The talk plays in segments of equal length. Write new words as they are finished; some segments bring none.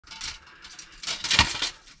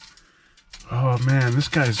man, this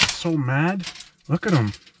guy's so mad. Look at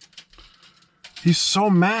him. He's so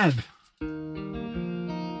mad.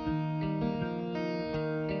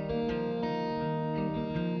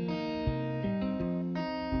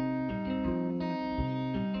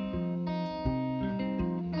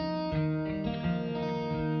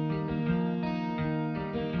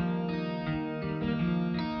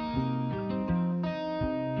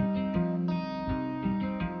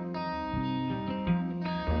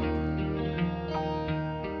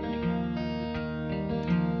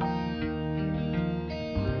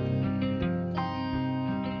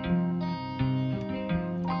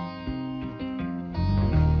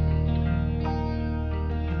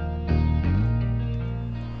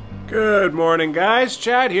 Good morning, guys.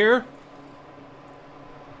 Chad here.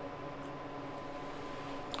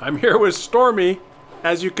 I'm here with Stormy,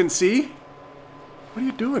 as you can see. What are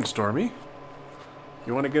you doing, Stormy?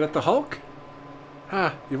 You want to get at the Hulk?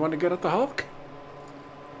 Huh? You want to get at the Hulk?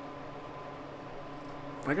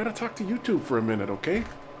 I gotta talk to YouTube for a minute, okay?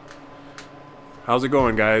 How's it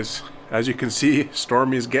going, guys? As you can see,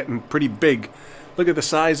 Stormy's getting pretty big. Look at the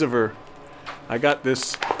size of her. I got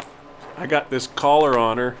this collar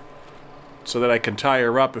on her so that I can tie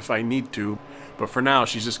her up if I need to. But for now,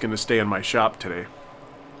 she's just gonna stay in my shop today.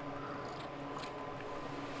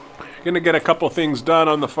 Gonna get a couple things done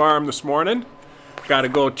on the farm this morning. Gotta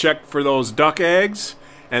go check for those duck eggs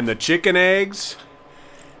and the chicken eggs.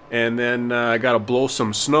 And then I gotta blow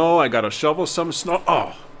some snow. I gotta shovel some snow.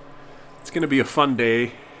 Oh, it's gonna be a fun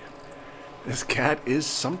day. This cat is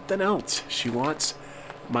something else. She wants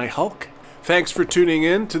my Hulk. Thanks for tuning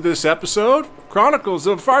in to this episode. Chronicles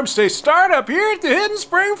of Farm Stay Startup here at the Hidden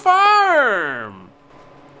Spring Farm.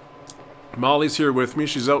 Molly's here with me.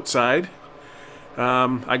 She's outside.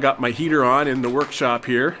 I got my heater on in the workshop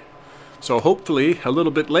here. So hopefully a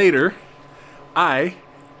little bit later I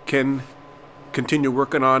can continue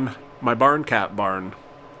working on my barn cat barn.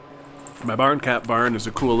 My barn cat barn is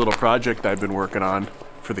a cool little project I've been working on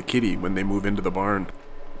for the kitty when they move into the barn.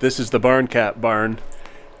 This is the barn cat barn,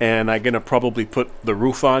 and I'm gonna probably put the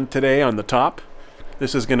roof on today on the top.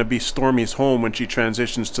 This is gonna be Stormy's home when she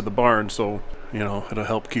transitions to the barn, so you know it'll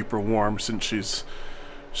help keep her warm since she's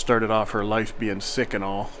started off her life being sick and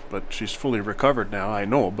all. But she's fully recovered now, I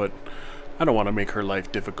know, but I don't want to make her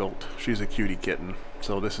life difficult. She's a cutie kitten.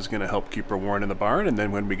 So this is going to help keep her warm in the barn, and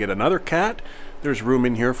then when we get another cat, there's room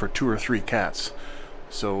in here for 2 or 3 cats.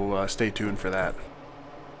 So stay tuned for that.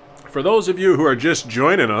 For those of you who are just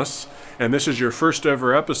joining us, and this is your first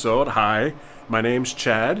ever episode, hi, my name's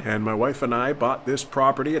Chad, and my wife and I bought this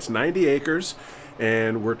property. It's 90 acres,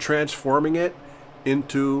 and we're transforming it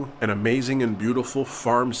into an amazing and beautiful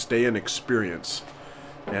farm staying experience.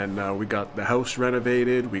 And we got the house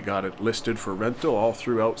renovated, we got it listed for rental all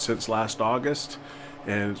throughout since last August,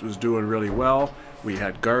 and it was doing really well. We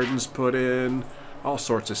had gardens put in, all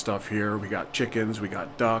sorts of stuff here. We got chickens, we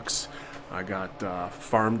got ducks, I got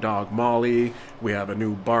farm dog Molly, we have a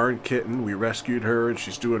new barn kitten. We rescued her and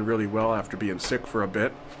she's doing really well after being sick for a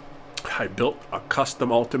bit. I built a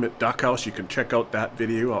custom ultimate duck house. You can check out that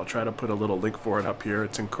video. I'll try to put a little link for it up here.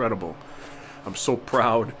 It's incredible. I'm so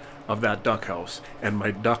proud of that duck house, and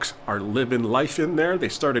my ducks are living life in there. They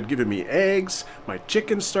started giving me eggs. My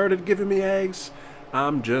chickens started giving me eggs.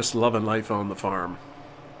 I'm just loving life on the farm.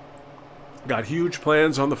 Got huge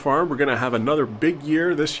plans on the farm. We're gonna have another big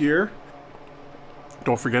year this year.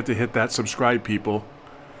 Don't forget to hit that subscribe, people.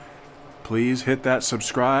 Please hit that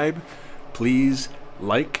subscribe. Please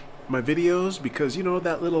like my videos, because you know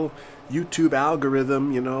that little YouTube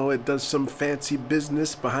algorithm, you know, it does some fancy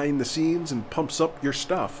business behind the scenes and pumps up your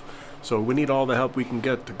stuff. So we need all the help we can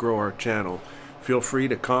get to grow our channel. Feel free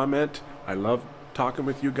to comment. I love talking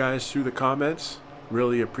with you guys through the comments.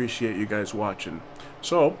 Really appreciate you guys watching.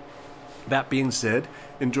 So that being said,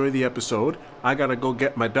 enjoy the episode. I gotta go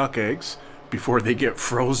get my duck eggs before they get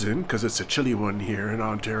frozen, because it's a chilly one here in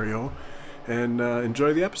Ontario. And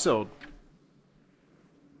enjoy the episode.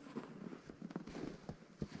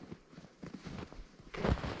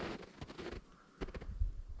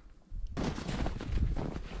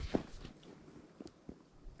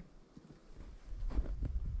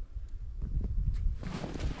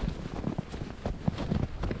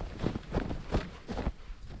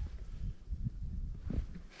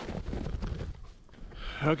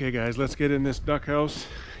 Okay guys, let's get in this duck house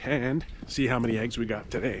and see how many eggs we got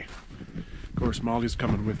today. Of course, Molly's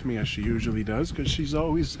coming with me as she usually does, because she's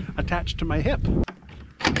always attached to my hip.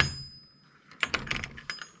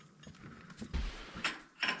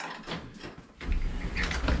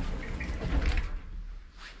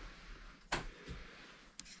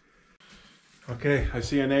 Okay, I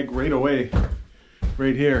see an egg right away.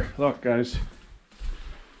 Right here. Look guys,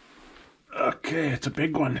 Okay, it's a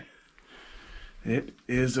big one. It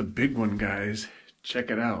is a big one, guys. Check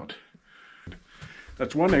it out.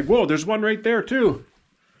 That's one egg. Whoa, there's one right there too.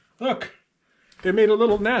 Look, they made a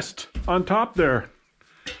little nest on top there.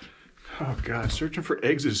 Oh God, searching for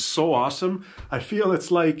eggs is so awesome. I feel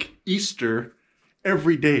it's like Easter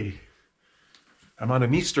every day. I'm on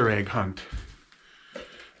an Easter egg hunt.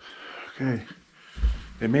 Okay,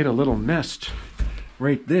 they made a little nest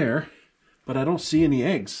right there, but I don't see any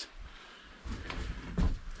eggs.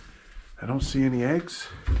 I don't see any eggs.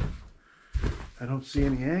 I don't see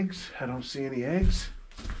any eggs. I don't see any eggs.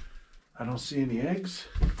 I don't see any eggs.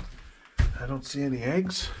 I don't see any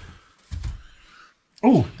eggs.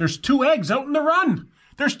 Oh, there's 2 eggs out in the run.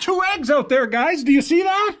 There's 2 eggs out there, guys. Do you see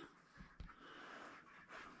that?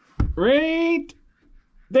 Right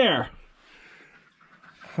there.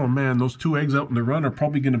 Oh man, those 2 eggs out in the run are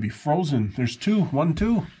probably going to be frozen. There's 2. 1,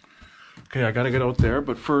 2. Okay, I got to get out there,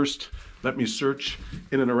 but first, let me search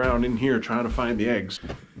in and around in here trying to find the eggs.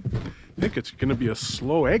 I think it's going to be a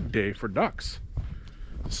slow egg day for ducks.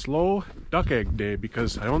 Slow duck egg day,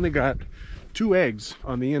 because I only got 2 eggs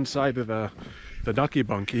on the inside of the ducky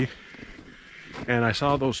bunkie, and I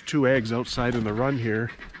saw those 2 eggs outside in the run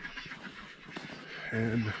here.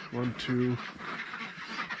 And 1, 2,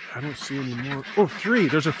 I don't see any more. Oh, 3,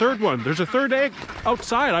 there's a 3rd one. There's a 3rd egg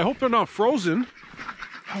outside. I hope they're not frozen.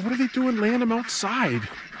 Oh, what are they doing laying them outside?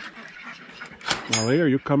 Molly, are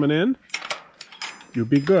you coming in? You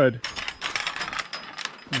be good.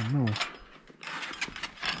 Oh no.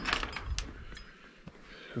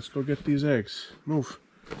 Let's go get these eggs. Move.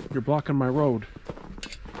 You're blocking my road.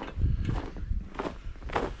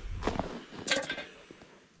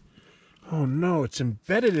 Oh no, it's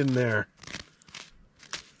embedded in there.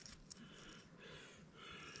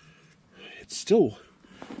 It's still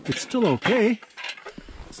okay.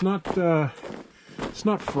 It's not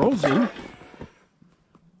frozen.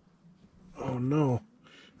 Oh no.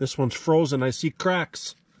 This one's frozen. I see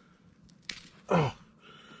cracks. Oh,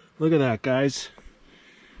 look at that, guys.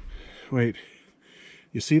 Wait,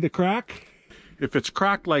 you see the crack? If it's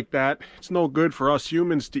cracked like that, it's no good for us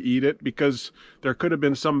humans to eat it because there could have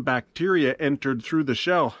been some bacteria entered through the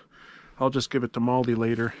shell. I'll just give it to Maldi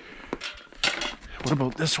later. What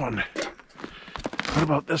about this one? What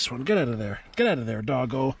about this one? Get out of there. Get out of there,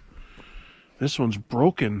 doggo. This one's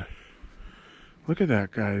broken. Look at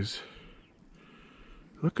that, guys.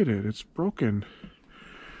 Look at it. It's broken.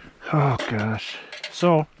 Oh, gosh.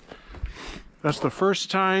 So, that's the first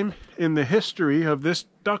time in the history of this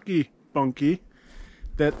ducky bunkie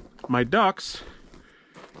that my ducks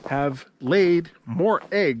have laid more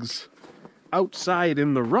eggs outside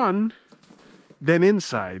in the run than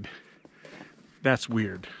inside. That's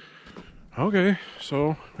weird. Okay,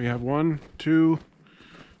 so we have 1, 2,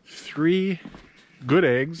 3 good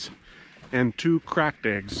eggs and 2 cracked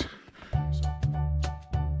eggs.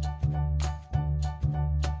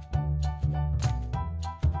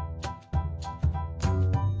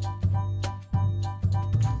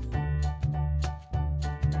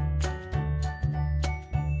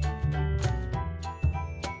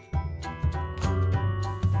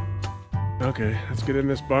 Okay, let's get in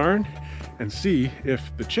this barn and see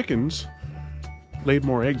if the chickens laid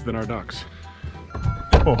more eggs than our ducks.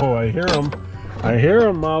 Oh, I hear them. I hear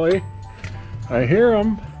them, Molly. I hear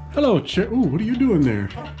them. Hello, Ooh, what are you doing there?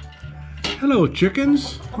 Hello,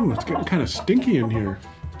 chickens. Ooh, it's getting kind of stinky in here.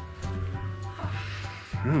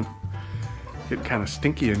 Getting kind of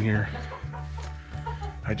stinky in here.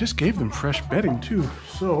 I just gave them fresh bedding too.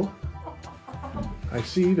 So, I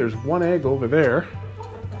see there's 1 egg over there.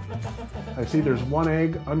 I see there's 1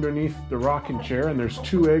 egg underneath the rocking chair, and there's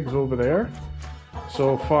 2 eggs over there.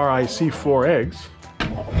 So far I see 4 eggs.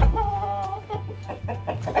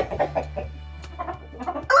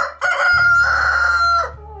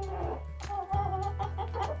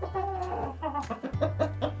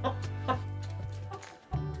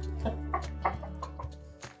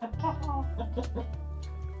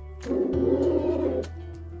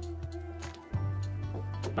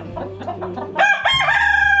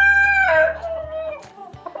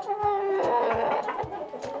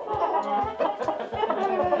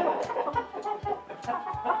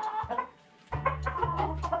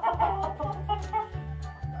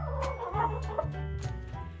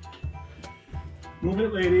 Move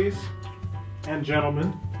it, ladies and gentlemen.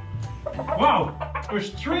 Whoa,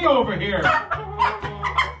 there's 3 over here.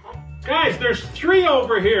 Guys, there's 3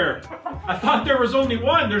 over here. I thought there was only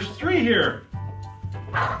 1. There's 3 here.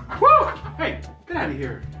 Woo! Hey, get out of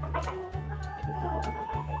here.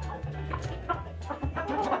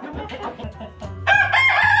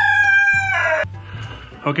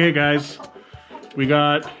 Okay, guys, we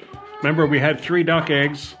got Remember, we had 3 duck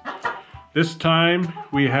eggs. This time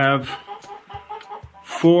we have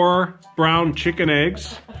 4 brown chicken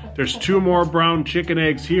eggs. There's 2 more brown chicken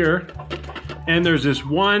eggs here. And there's this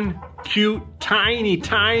one cute, tiny,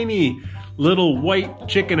 tiny little white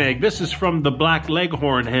chicken egg. This is from the black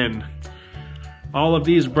leghorn hen. All of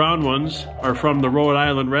these brown ones are from the Rhode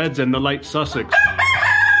Island Reds and the light Sussex.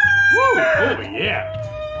 Woo! Oh yeah!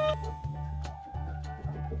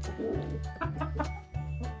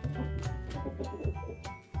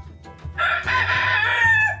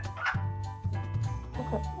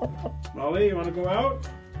 Molly, you want to go out?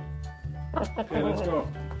 Okay, let's go.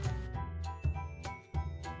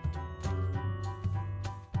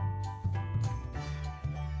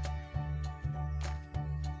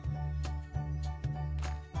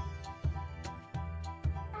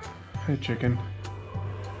 Hey, chicken.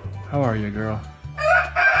 How are you, girl?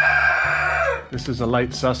 This is a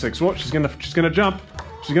light Sussex. Whoa, she's gonna jump.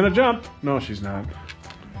 She's gonna jump. No, she's not.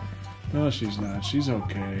 No, she's not. She's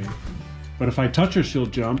okay. But if I touch her, she'll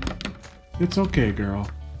jump. It's okay, girl.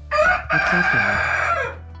 It's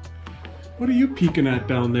okay. What are you peeking at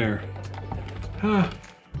down there? Huh?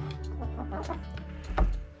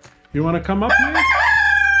 You want to come up here?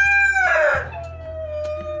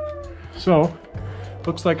 So,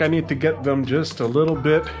 looks like I need to get them just a little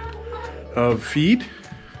bit of feed.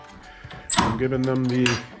 I'm giving them the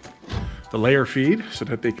layer feed so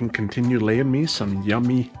that they can continue laying me some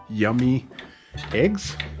yummy, yummy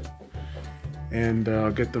eggs. And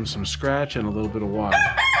I'll get them some scratch and a little bit of water.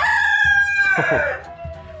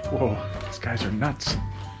 Whoa, these guys are nuts.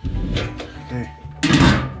 Okay,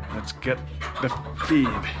 let's get the feed.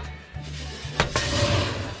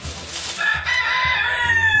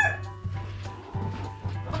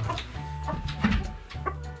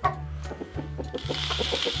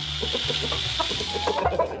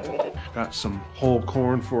 Got some whole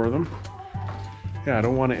corn for them. Yeah, I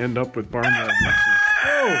don't want to end up with barnyard mixes.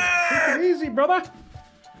 Oh, take it easy, brother.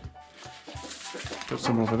 Put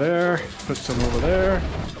some over there, put some over there,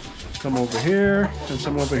 some over here, and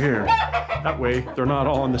some over here. That way, they're not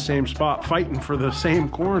all in the same spot fighting for the same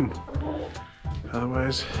corn.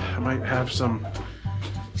 Otherwise, I might have some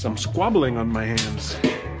squabbling on my hands.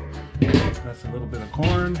 That's a little bit of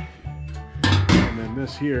corn. And then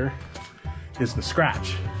this here is the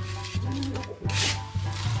scratch.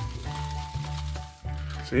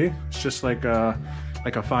 See, it's just like a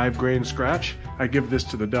 5-grain scratch. I give this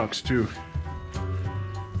to the ducks too.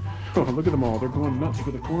 Oh, look at them all. They're going nuts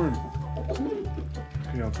for the corn.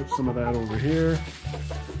 Okay, I'll put some of that over here.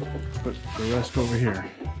 Put the rest over here.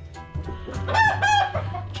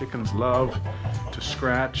 Chickens love to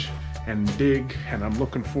scratch and dig, and I'm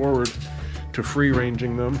looking forward to free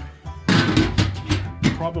ranging them.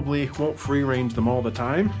 Probably won't free range them all the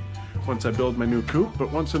time once I build my new coop, but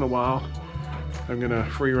once in a while I'm gonna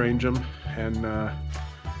free range them, and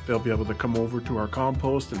they'll be able to come over to our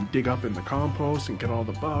compost and dig up in the compost and get all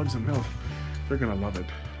the bugs, and they're gonna love it.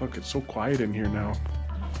 Look, it's so quiet in here now.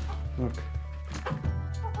 Look.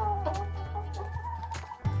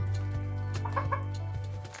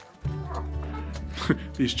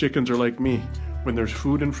 These chickens are like me. When there's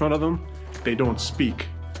food in front of them, they don't speak.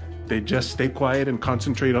 They just stay quiet and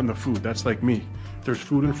concentrate on the food. That's like me. If there's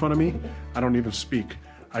food in front of me, I don't even speak.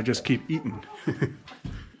 I just keep eating.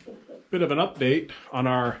 Bit of an update on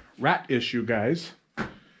our rat issue, guys.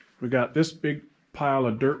 We got this big pile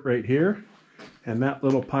of dirt right here, and that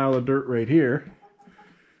little pile of dirt right here.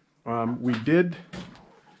 I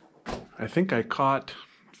think I caught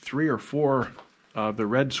 3 or 4 of the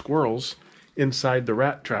red squirrels inside the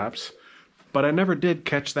rat traps, but I never did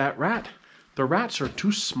catch that rat. The rats are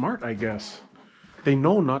too smart, I guess. They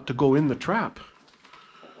know not to go in the trap.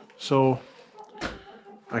 So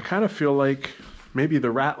I kind of feel like maybe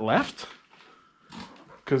the rat left,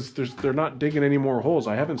 because they're not digging any more holes.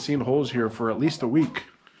 I haven't seen holes here for at least a week.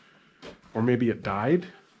 Or maybe it died.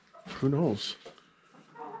 Who knows?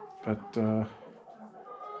 But the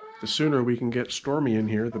sooner we can get Stormy in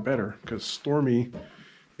here, the better, because Stormy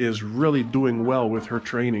is really doing well with her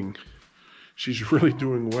training. She's really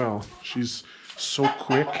doing well. She's so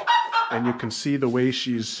quick, and you can see the way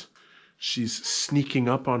she's sneaking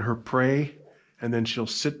up on her prey, and then she'll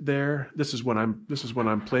sit there. This is when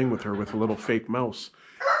I'm playing with her with a little fake mouse,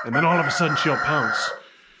 and then all of a sudden she'll pounce.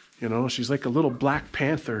 You know, she's like a little black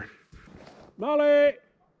panther. Molly,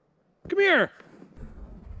 come here.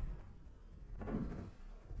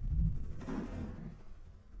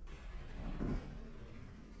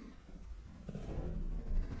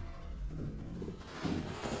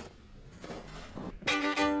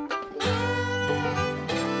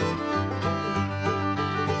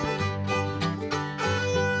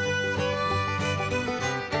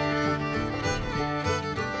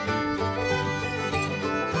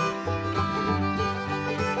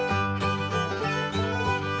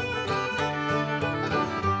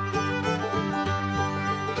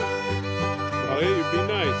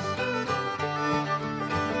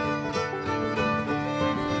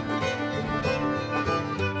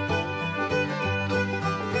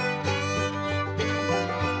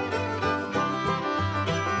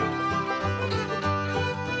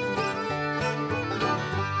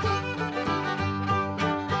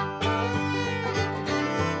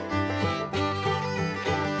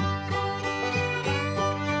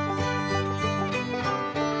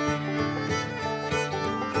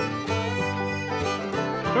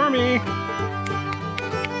 Stormy!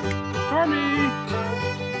 Stormy!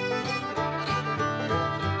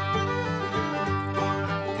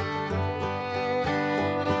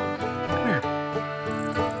 Come here.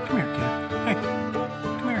 Come here, kid. Hey,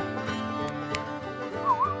 come here.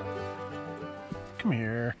 Come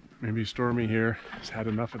here. Maybe Stormy here has had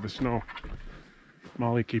enough of the snow.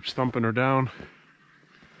 Molly keeps thumping her down.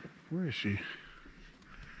 Where is she?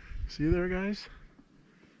 See there, guys?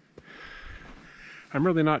 I'm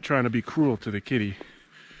really not trying to be cruel to the kitty,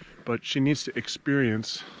 but she needs to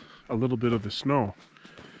experience a little bit of the snow,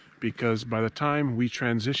 because by the time we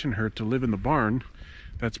transition her to live in the barn,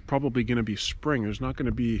 that's probably going to be spring. There's not going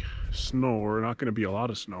to be snow, or not going to be a lot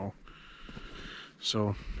of snow.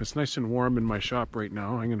 So it's nice and warm in my shop right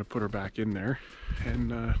now. I'm going to put her back in there,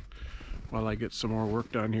 and while I get some more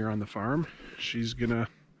work done here on the farm, she's going to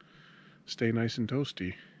stay nice and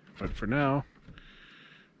toasty. But for now,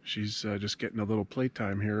 she's just getting a little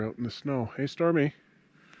playtime here out in the snow. Hey, Stormy.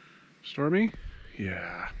 Stormy?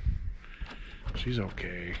 Yeah. She's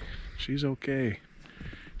okay. She's okay.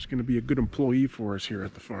 She's going to be a good employee for us here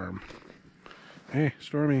at the farm. Hey,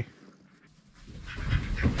 Stormy.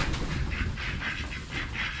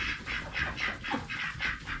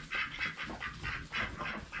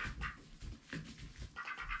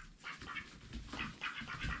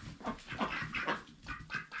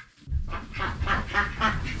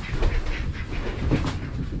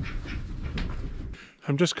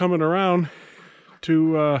 I'm just coming around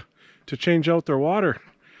to change out their water,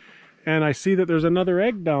 and I see that there's another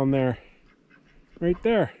egg down there, right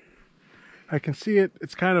there. I can see it.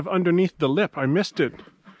 It's kind of underneath the lip. I missed it.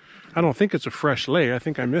 I don't think it's a fresh lay. I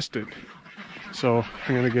think I missed it. So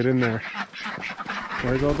I'm gonna get in there.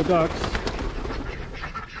 There's all the ducks.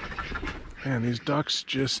 Man, these ducks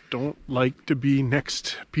just don't like to be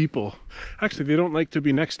next people. Actually, they don't like to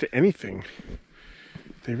be next to anything.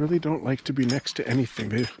 They really don't like to be next to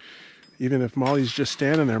anything. Even if Molly's just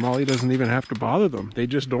standing there, Molly doesn't even have to bother them. They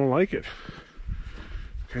just don't like it.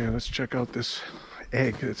 Okay, let's check out this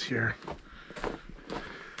egg that's here.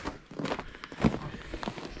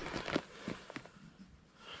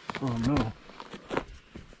 Oh no.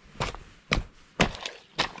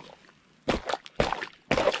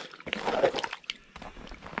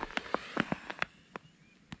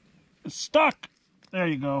 It's stuck! There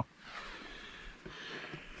you go.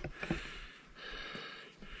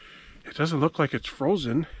 It doesn't look like it's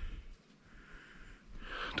frozen.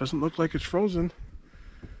 Doesn't look like it's frozen.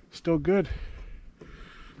 Still good.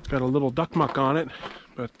 It's got a little duck muck on it,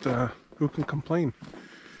 but who can complain?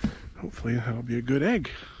 Hopefully that'll be a good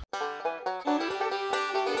egg.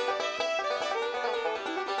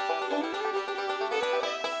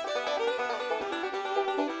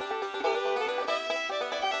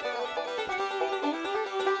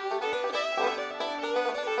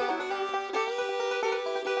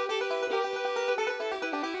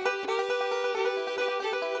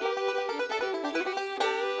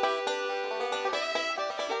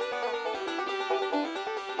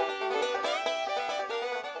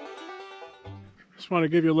 Just want to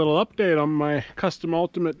give you a little update on my custom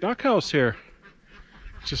ultimate duck house here.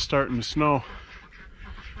 It's just starting to snow.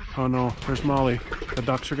 Oh no, there's Molly. The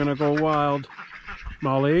ducks are gonna go wild.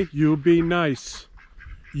 Molly, you be nice.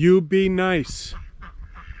 You be nice.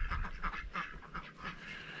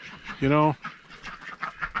 You know,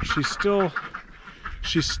 she's still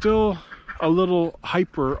a little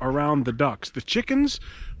hyper around the ducks. The chickens,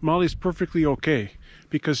 Molly's perfectly okay.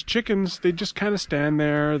 Because chickens, they just kind of stand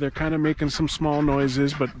there. They're kind of making some small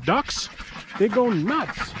noises. But ducks, they go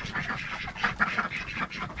nuts.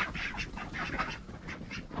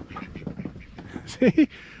 See,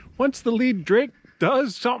 once the lead drake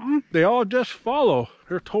does something, they all just follow.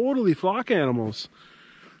 They're totally flock animals.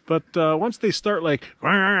 But once they start like,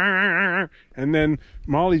 and then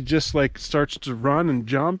Molly just like starts to run and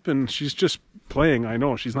jump, and she's just playing. I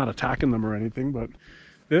know she's not attacking them or anything, but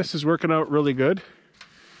this is working out really good.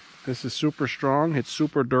 This is super strong. It's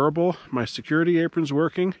super durable. My security apron's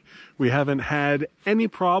working. We haven't had any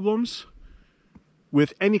problems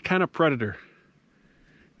with any kind of predator.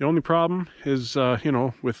 The only problem is, you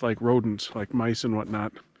know, with like rodents, like mice and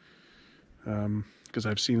whatnot. Because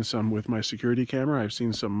I've seen some with my security camera. I've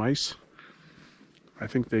seen some mice. I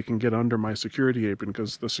think they can get under my security apron,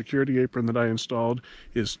 because the security apron that I installed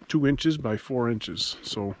is 2 inches by 4 inches.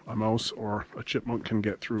 So a mouse or a chipmunk can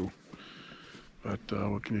get through. But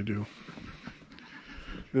what can you do?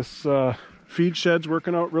 This feed shed's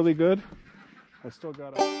working out really good. I still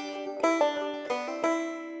got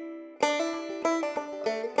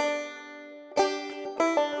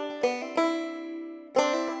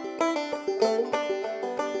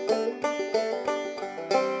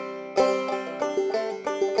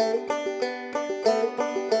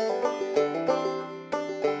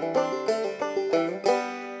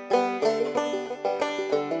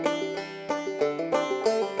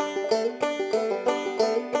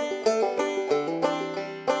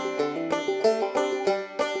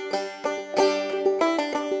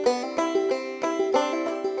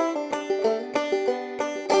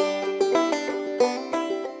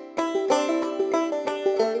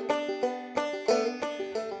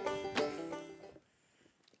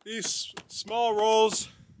these small rolls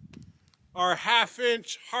are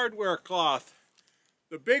 1/2-inch hardware cloth.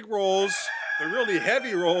 The big rolls, the really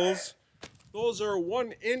heavy rolls, those are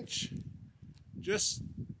 1-inch just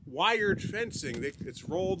wired fencing. It's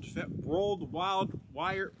rolled wired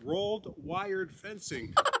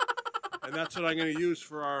fencing. And that's what I'm going to use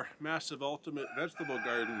for our massive ultimate vegetable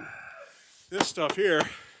garden. This stuff here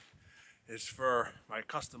is for my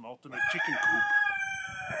custom ultimate chicken coop.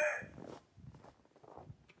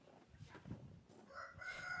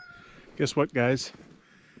 Guess what, guys?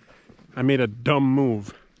 I made a dumb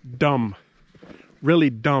move. Dumb.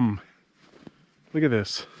 Really dumb. Look at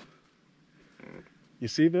this. You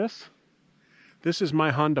see this? This is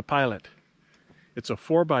my Honda Pilot. It's a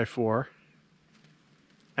 4x4.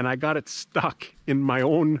 And I got it stuck in my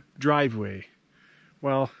own driveway.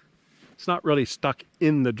 Well, it's not really stuck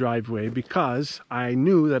in the driveway because I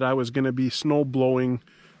knew that I was going to be snow blowing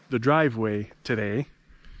the driveway today.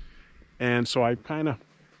 And so I kind of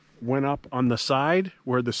went up on the side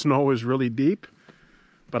where the snow is really deep,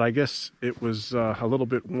 but I guess it was a little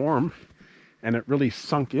bit warm and it really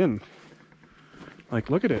sunk in.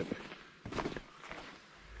 Like, look at it.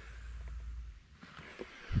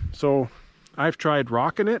 So I've tried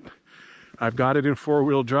rocking it. I've got it in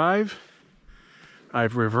 4-wheel drive.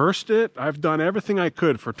 I've reversed it. I've done everything I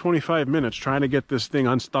could for 25 minutes trying to get this thing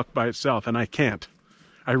unstuck by itself, and I can't.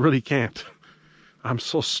 I really can't. I'm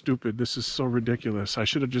so stupid. This is so ridiculous. I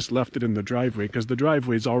should have just left it in the driveway because the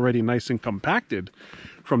driveway is already nice and compacted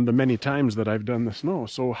from the many times that I've done the snow.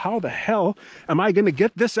 So how the hell am I going to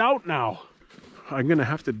get this out now? I'm going to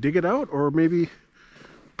have to dig it out or maybe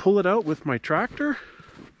pull it out with my tractor.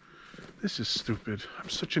 This is stupid. I'm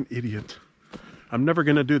such an idiot. I'm never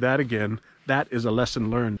going to do that again. That is a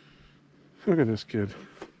lesson learned. Look at this kid.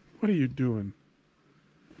 What are you doing?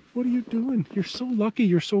 What are you doing? You're so lucky.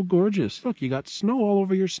 You're so gorgeous. Look, you got snow all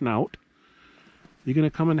over your snout. You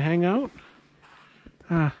gonna come and hang out?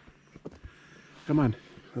 Ah, come on.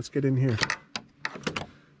 Let's get in here.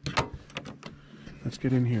 Let's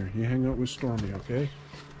get in here. You hang out with Stormy, okay?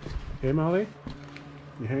 Okay, Molly?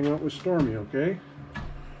 You hang out with Stormy, okay?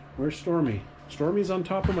 Where's Stormy? Stormy's on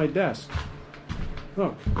top of my desk.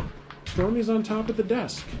 Look, Stormy's on top of the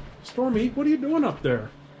desk. Stormy, what are you doing up there?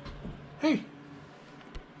 Hey!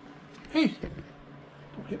 Hey!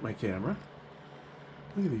 Don't hit my camera.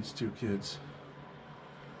 Look at these two kids.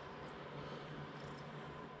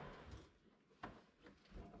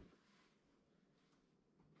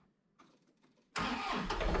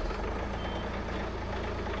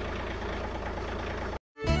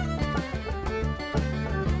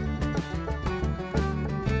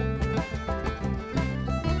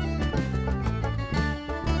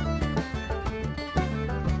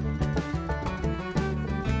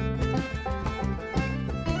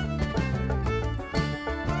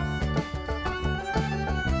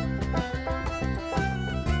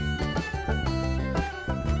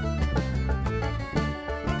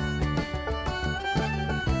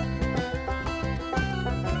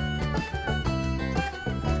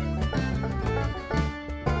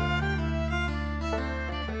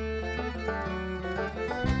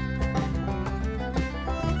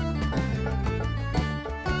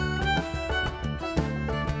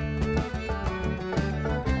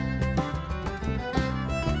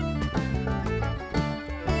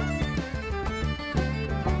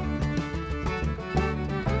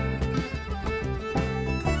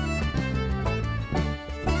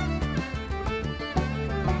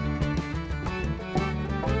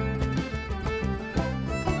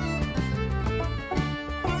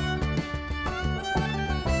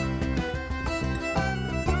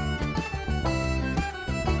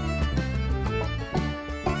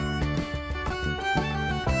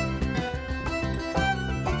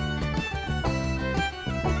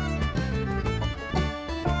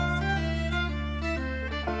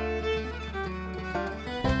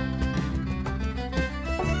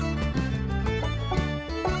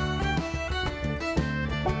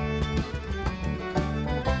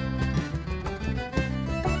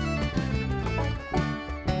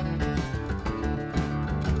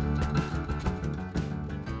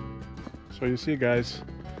 So you see, guys,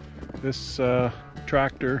 this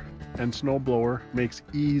tractor and snowblower makes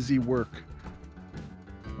easy work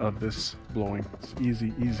of this blowing. It's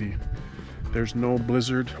easy, easy. There's no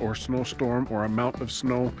blizzard or snowstorm or amount of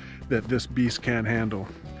snow that this beast can't handle.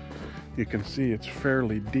 You can see it's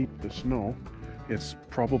fairly deep, the snow. It's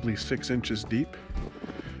probably 6 inches deep.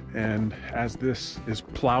 And as this is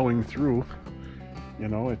plowing through, you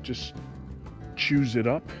know, it just chews it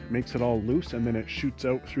up, makes it all loose, and then it shoots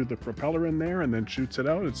out through the propeller in there and then shoots it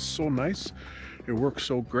out. It's so nice. It works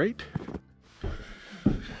so great.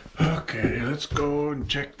 Okay, let's go and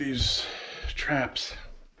check these traps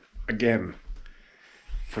again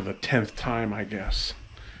for the 10th time, I guess.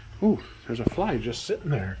 Ooh, there's a fly just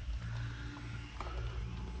sitting there.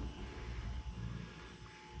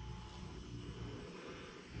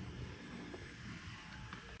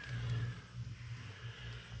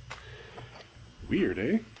 Weird,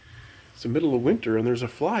 eh? It's the middle of winter and there's a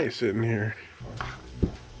fly sitting here.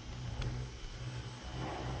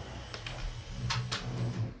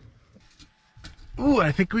 Ooh,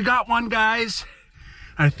 I think we got one, guys.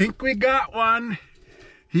 I think we got one.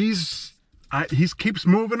 He keeps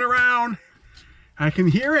moving around. I can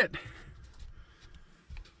hear it.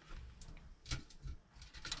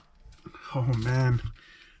 Oh man,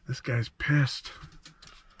 this guy's pissed.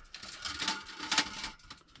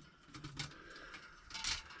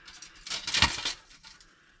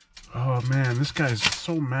 Oh man, this guy's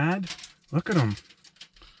so mad. Look at him.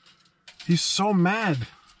 He's so mad.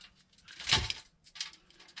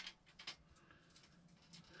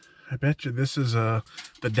 I bet you this is the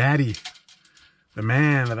daddy, the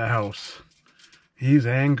man of the house. He's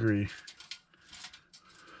angry.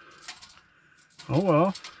 Oh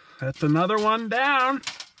well, that's another one down.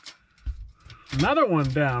 Another one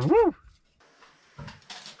down. Woo!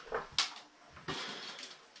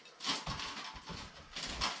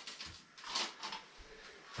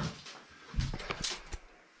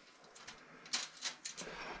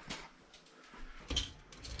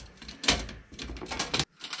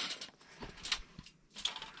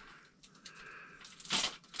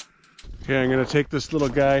 Okay, I'm gonna take this little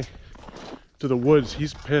guy to the woods.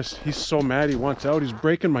 He's pissed. He's so mad he wants out. He's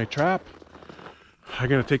breaking my trap. I'm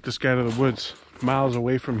gonna take this guy to the woods, miles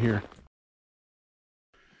away from here.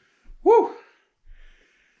 Woo!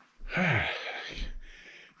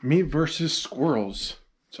 Me versus squirrels.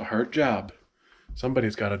 It's a hard job.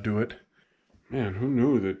 Somebody's got to do it. Man, who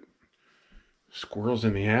knew that squirrels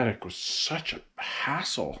in the attic was such a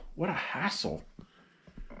hassle? What a hassle.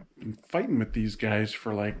 Been fighting with these guys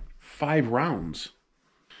for like 5 rounds.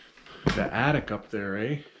 The attic up there,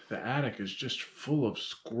 eh? The attic is just full of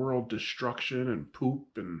squirrel destruction and poop,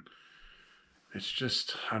 and it's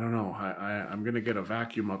just, I don't know. I'm gonna get a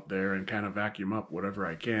vacuum up there and kind of vacuum up whatever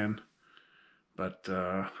I can. But,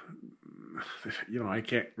 you know, I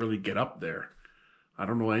can't really get up there. I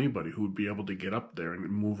don't know anybody who would be able to get up there and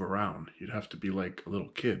move around. You'd have to be like a little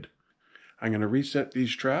kid. I'm gonna reset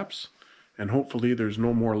these traps, and hopefully there's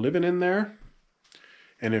no more living in there.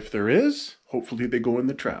 And if there is, hopefully they go in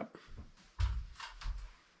the trap.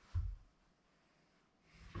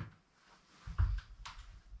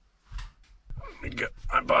 Let me get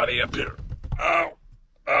my body up here. Oh,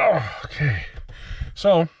 okay.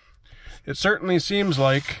 So, it certainly seems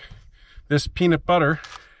like this peanut butter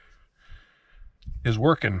is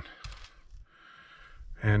working.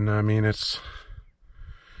 And I mean, it's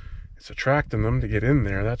attracting them to get in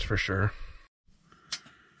there, that's for sure.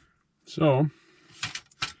 So,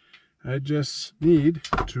 I just need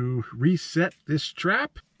to reset this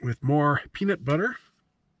trap with more peanut butter.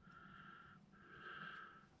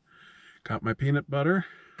 Got my peanut butter.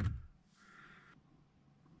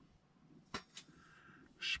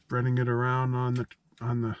 Spreading it around on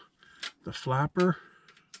the flapper.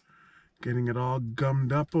 Getting it all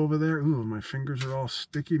gummed up over there. Ooh, my fingers are all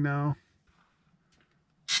sticky now.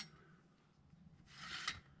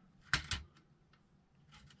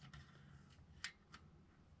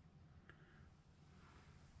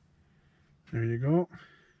 There you go.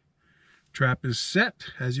 Trap is set,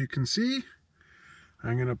 as you can see.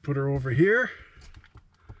 I'm gonna put her over here.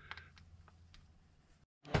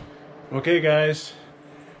 Okay guys,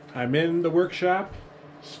 I'm in the workshop.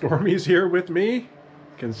 Stormy's here with me. You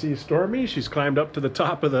can see Stormy, she's climbed up to the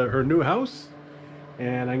top of her new house.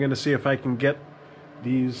 And I'm gonna see if I can get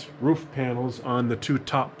these roof panels on the 2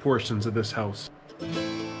 top portions of this house.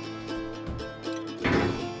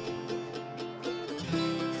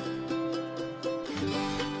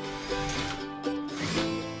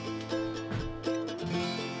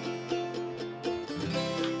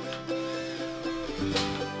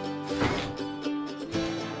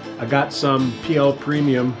 I got some PL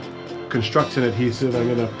Premium construction adhesive. I'm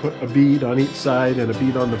going to put a bead on each side and a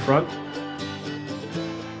bead on the front.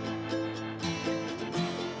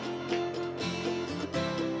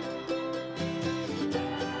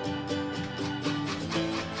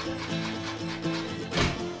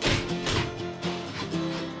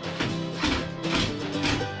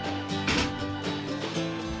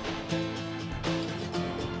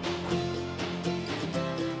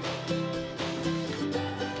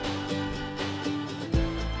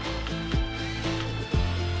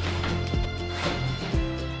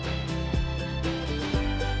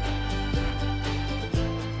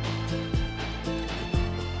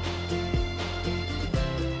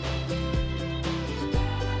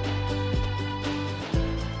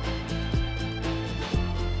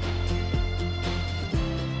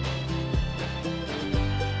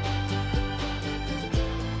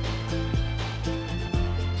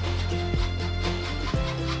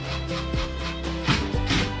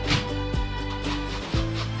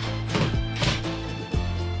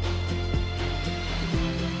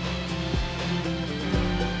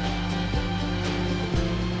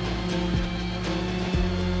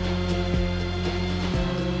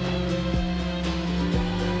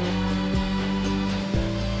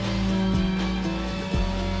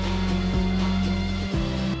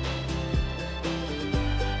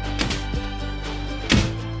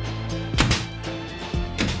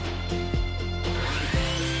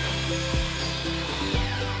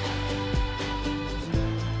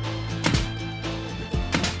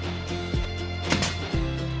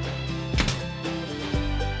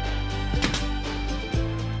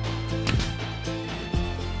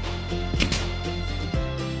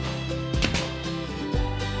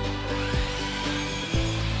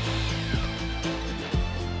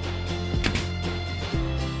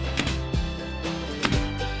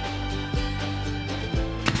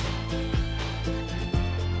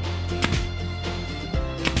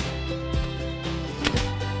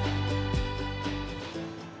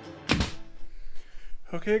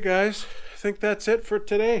 Okay, guys, I think that's it for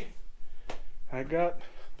today. I got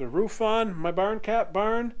the roof on my barn cap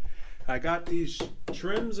barn. I got these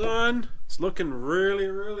trims on. It's looking really,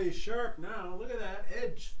 really sharp now. Look at that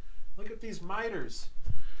edge. Look at these miters.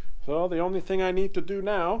 So the only thing I need to do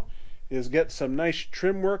now is get some nice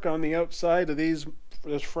trim work on the outside of this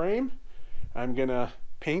frame. I'm gonna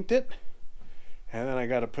paint it, and then I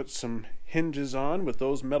got to put some hinges on with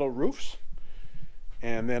those metal roofs,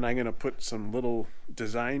 and then I'm gonna put some little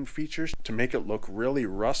design features to make it look really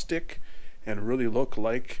rustic and really look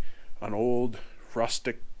like an old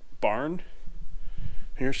rustic barn.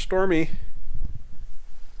 Here's Stormy.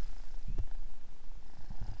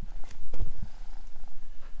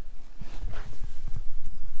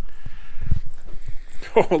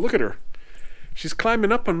 Oh, look at her. She's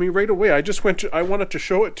climbing up on me right away. I wanted to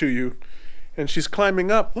show it to you, and she's climbing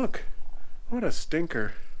up. Look. What a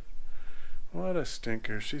stinker. What a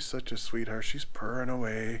stinker. She's such a sweetheart. She's purring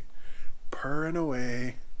away. Purring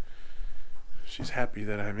away. She's happy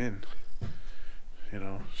that I'm in. You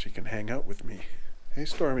know, she can hang out with me. Hey,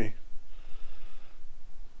 Stormy.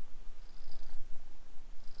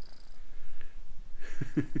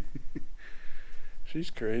 She's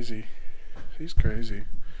crazy. She's crazy.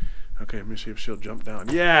 Okay, let me see if she'll jump down.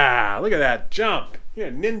 Yeah, look at that jump. You're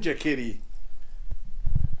a ninja kitty.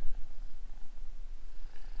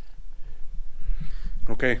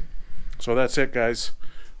 Okay, so that's it, guys.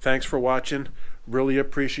 Thanks for watching. Really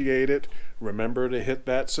appreciate it. Remember to hit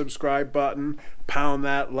that subscribe button, pound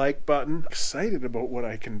that like button. Excited about what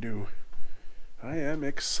I can do. I am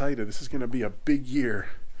excited. This is going to be a big year.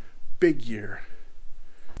 Big year.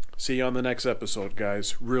 See you on the next episode,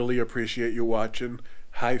 guys. Really appreciate you watching.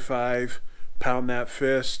 High five. Pound that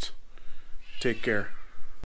fist. Take care.